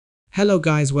Hello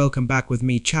guys, welcome back with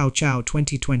me Chow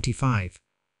 2025.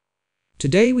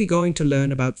 Today we're going to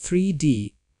learn about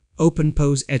 3D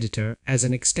OpenPose editor as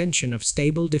an extension of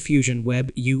Stable Diffusion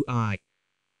web UI.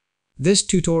 This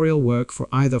tutorial works for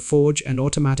either Forge and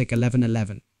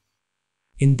Automatic1111.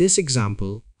 In this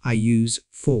example, I use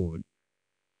Forge.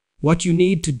 What you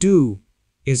need to do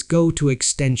is go to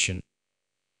Extension,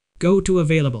 go to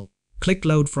Available, click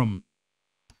Load From,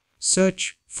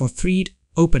 search for 3D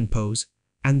OpenPose,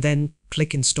 and then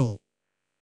click Install.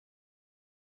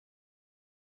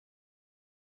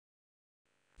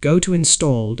 Go to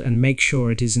Installed and make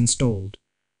sure it is installed.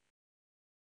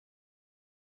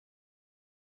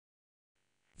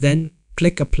 Then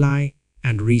click Apply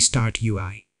and Restart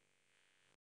UI.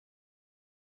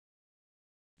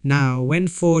 Now when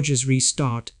Forge is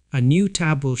restart, a new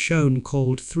tab will show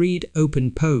called 3D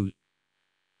OpenPose.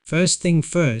 First thing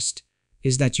first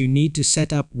is that you need to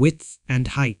set up width and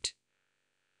height.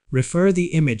 Refer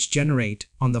the image generate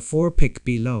on the 4-pick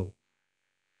below.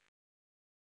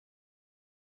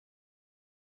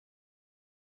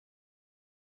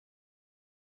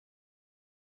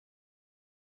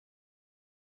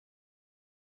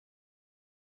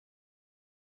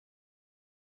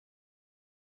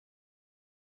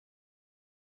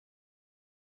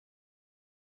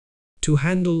 To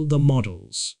handle the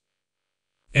models,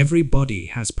 every body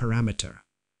has parameter.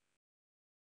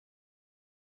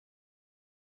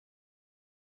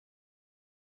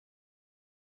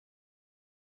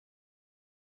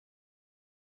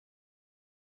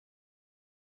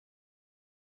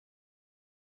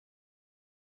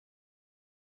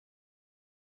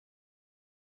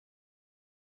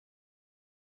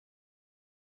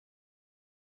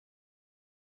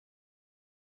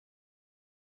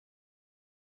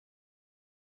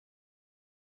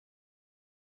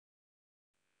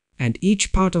 And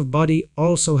each part of body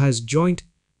also has joint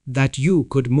that you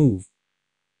could move.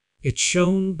 It's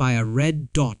shown by a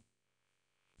red dot.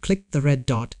 Click the red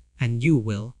dot and you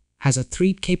will has a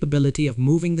 3D capability of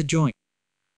moving the joint.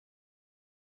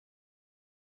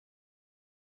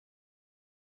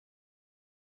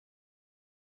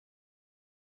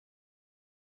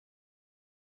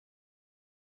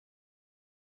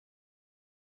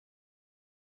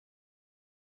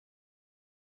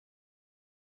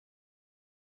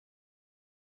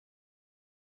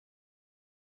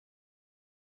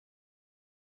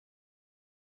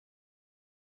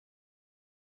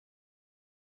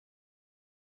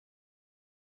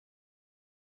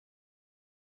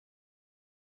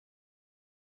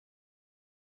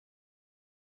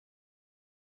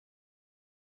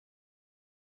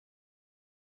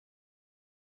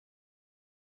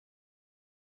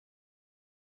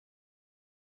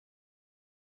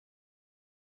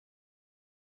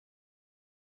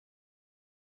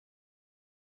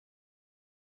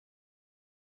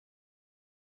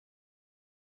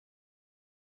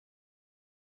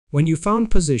 When you found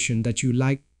position that you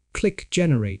like, click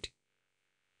Generate.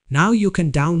 Now you can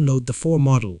download the 4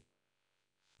 model: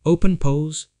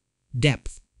 OpenPose,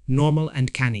 Depth, Normal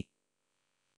and Canny.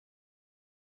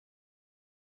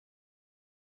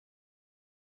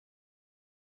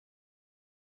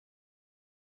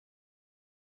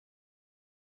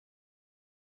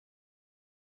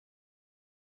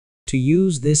 To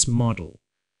use this model,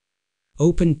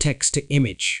 open Text to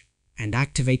Image and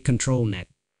activate Controlnet.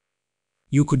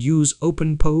 You could use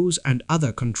OpenPose and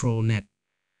other Controlnet.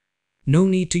 No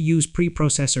need to use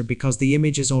preprocessor because the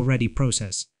image is already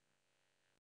processed.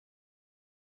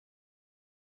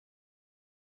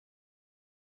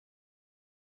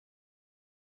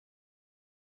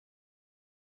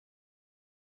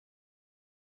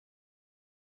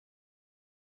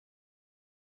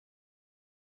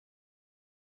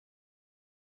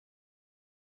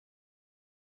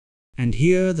 And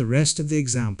here the rest of the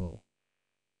example.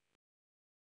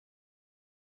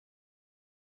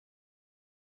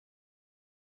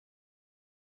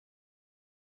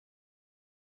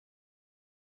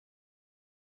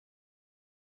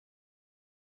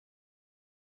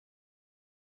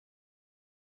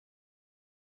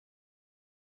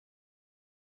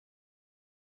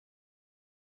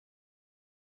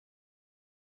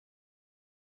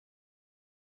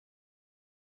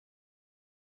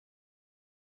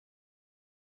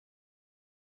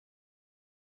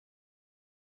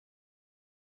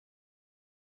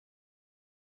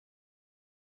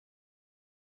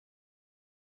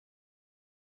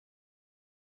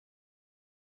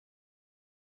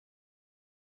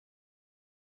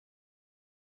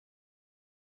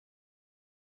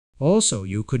 Also,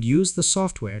 you could use the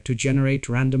software to generate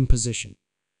random position.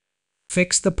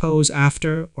 Fix the pose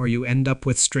after, or you end up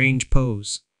with strange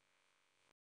pose.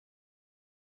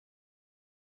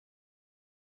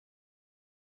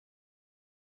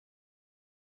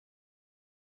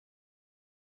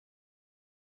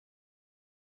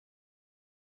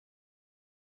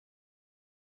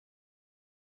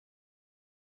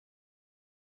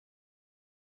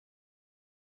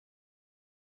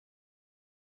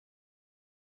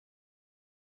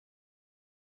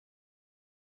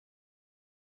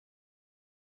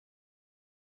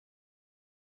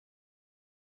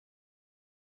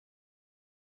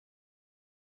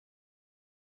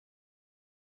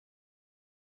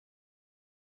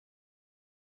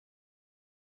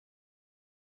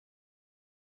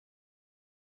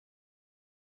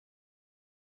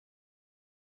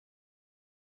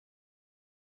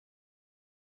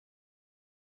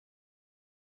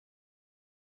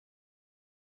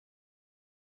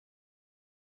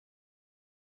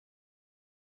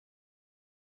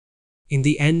 In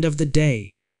the end of the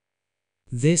day,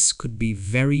 this could be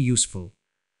very useful.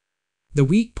 The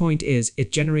weak point is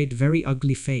it generates very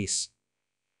ugly face.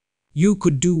 You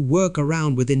could do work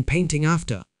around within painting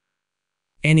after.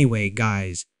 Anyway,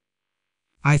 guys,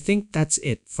 I think that's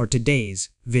it for today's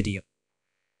video.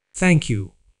 Thank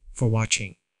you for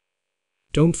watching.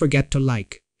 Don't forget to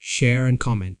like, share and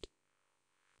comment.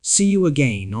 See you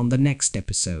again on the next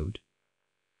episode.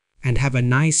 And have a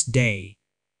nice day.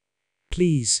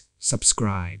 Please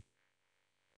subscribe.